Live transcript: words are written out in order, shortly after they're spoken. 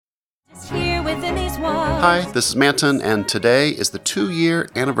within these walls. Hi, this is Manton, and today is the 2-year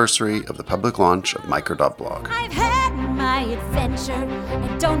anniversary of the public launch of Micro.blog. I've had my adventure,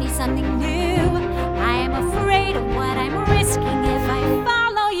 I don't need something new. I am afraid of what I'm risking if I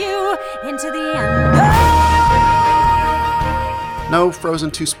follow you into the unknown. No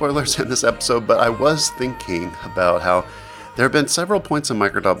Frozen 2 spoilers in this episode, but I was thinking about how there have been several points in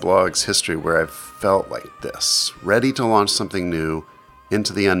Micro.blog's history where I've felt like this, ready to launch something new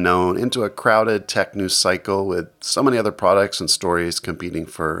into the unknown, into a crowded tech news cycle with so many other products and stories competing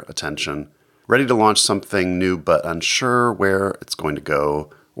for attention. Ready to launch something new, but unsure where it's going to go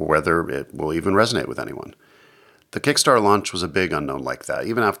or whether it will even resonate with anyone. The Kickstarter launch was a big unknown like that.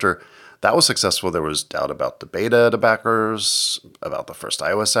 Even after that was successful, there was doubt about the beta to backers, about the first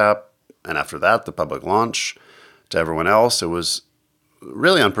iOS app, and after that, the public launch. To everyone else, it was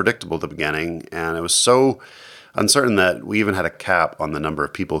really unpredictable at the beginning, and it was so uncertain that we even had a cap on the number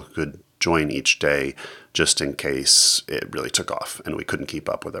of people who could join each day just in case it really took off and we couldn't keep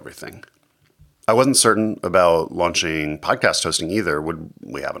up with everything. I wasn't certain about launching podcast hosting either. Would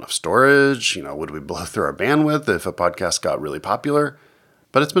we have enough storage? Would we blow through our bandwidth if a podcast got really popular?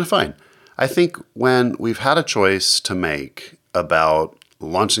 But it's been fine. I think when we've had a choice to make about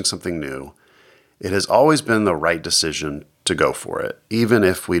launching something new, it has always been the right decision to go for it, even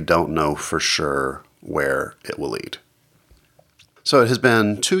if we don't know for sure where it will lead. So it has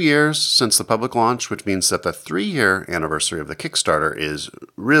been 2 years since the public launch, which means that the 3-year anniversary of the Kickstarter is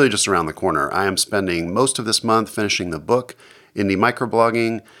really just around the corner. I am spending most of this month finishing the book, Indie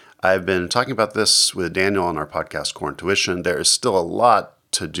Microblogging. I've been talking about this with Daniel on our podcast, Core Intuition. There is still a lot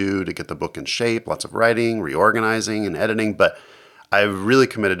to do to get the book in shape, lots of writing, reorganizing, and editing, but I've really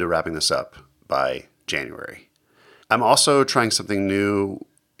committed to wrapping this up by January. I'm also trying something new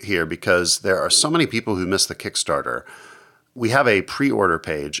here because there are so many people who missed the Kickstarter. We have a pre-order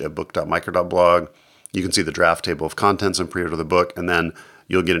page at book.micro.blog. You can see the draft table of contents and pre-order the book, and then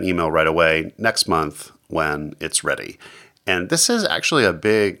you'll get an email right away next month when it's ready. And this is actually a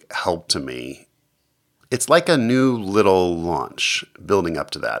big help to me. It's like a new little launch building up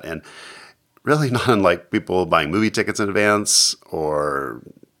to that. And really not unlike people buying movie tickets in advance or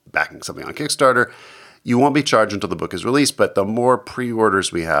backing something on Kickstarter. You won't be charged until the book is released, but the more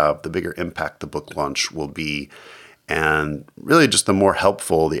pre-orders we have, the bigger impact the book launch will be. And really just the more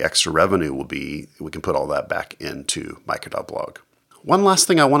helpful the extra revenue will be, we can put all that back into Micro.blog. One last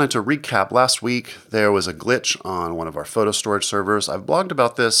thing I wanted to recap. Last week, there was a glitch on one of our photo storage servers. I've blogged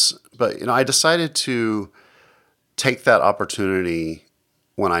about this, but I decided to take that opportunity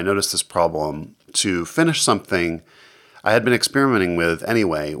when I noticed this problem to finish something I had been experimenting with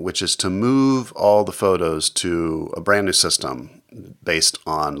anyway, which is to move all the photos to a brand new system based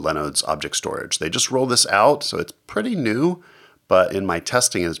on Linode's object storage. They just rolled this out, so it's pretty new, but in my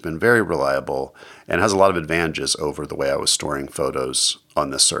testing, it has been very reliable and has a lot of advantages over the way I was storing photos on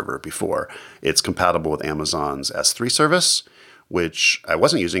this server before. It's compatible with Amazon's S3 service, which I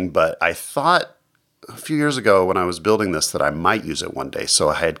wasn't using, but I thought a few years ago when I was building this that I might use it one day. So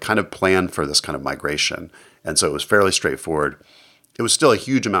I had kind of planned for this kind of migration. And so it was fairly straightforward. It was still a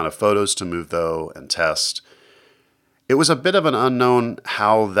huge amount of photos to move, though, and test. It was a bit of an unknown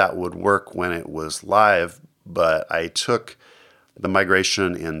how that would work when it was live, but I took the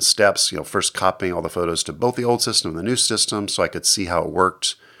migration in steps, first copying all the photos to both the old system and the new system so I could see how it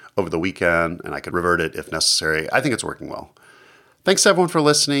worked over the weekend, and I could revert it if necessary. I think it's working well. Thanks everyone for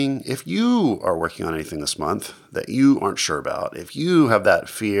listening. If you are working on anything this month that you aren't sure about, if you have that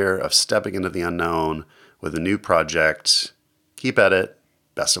fear of stepping into the unknown with a new project, keep at it.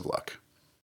 Best of luck.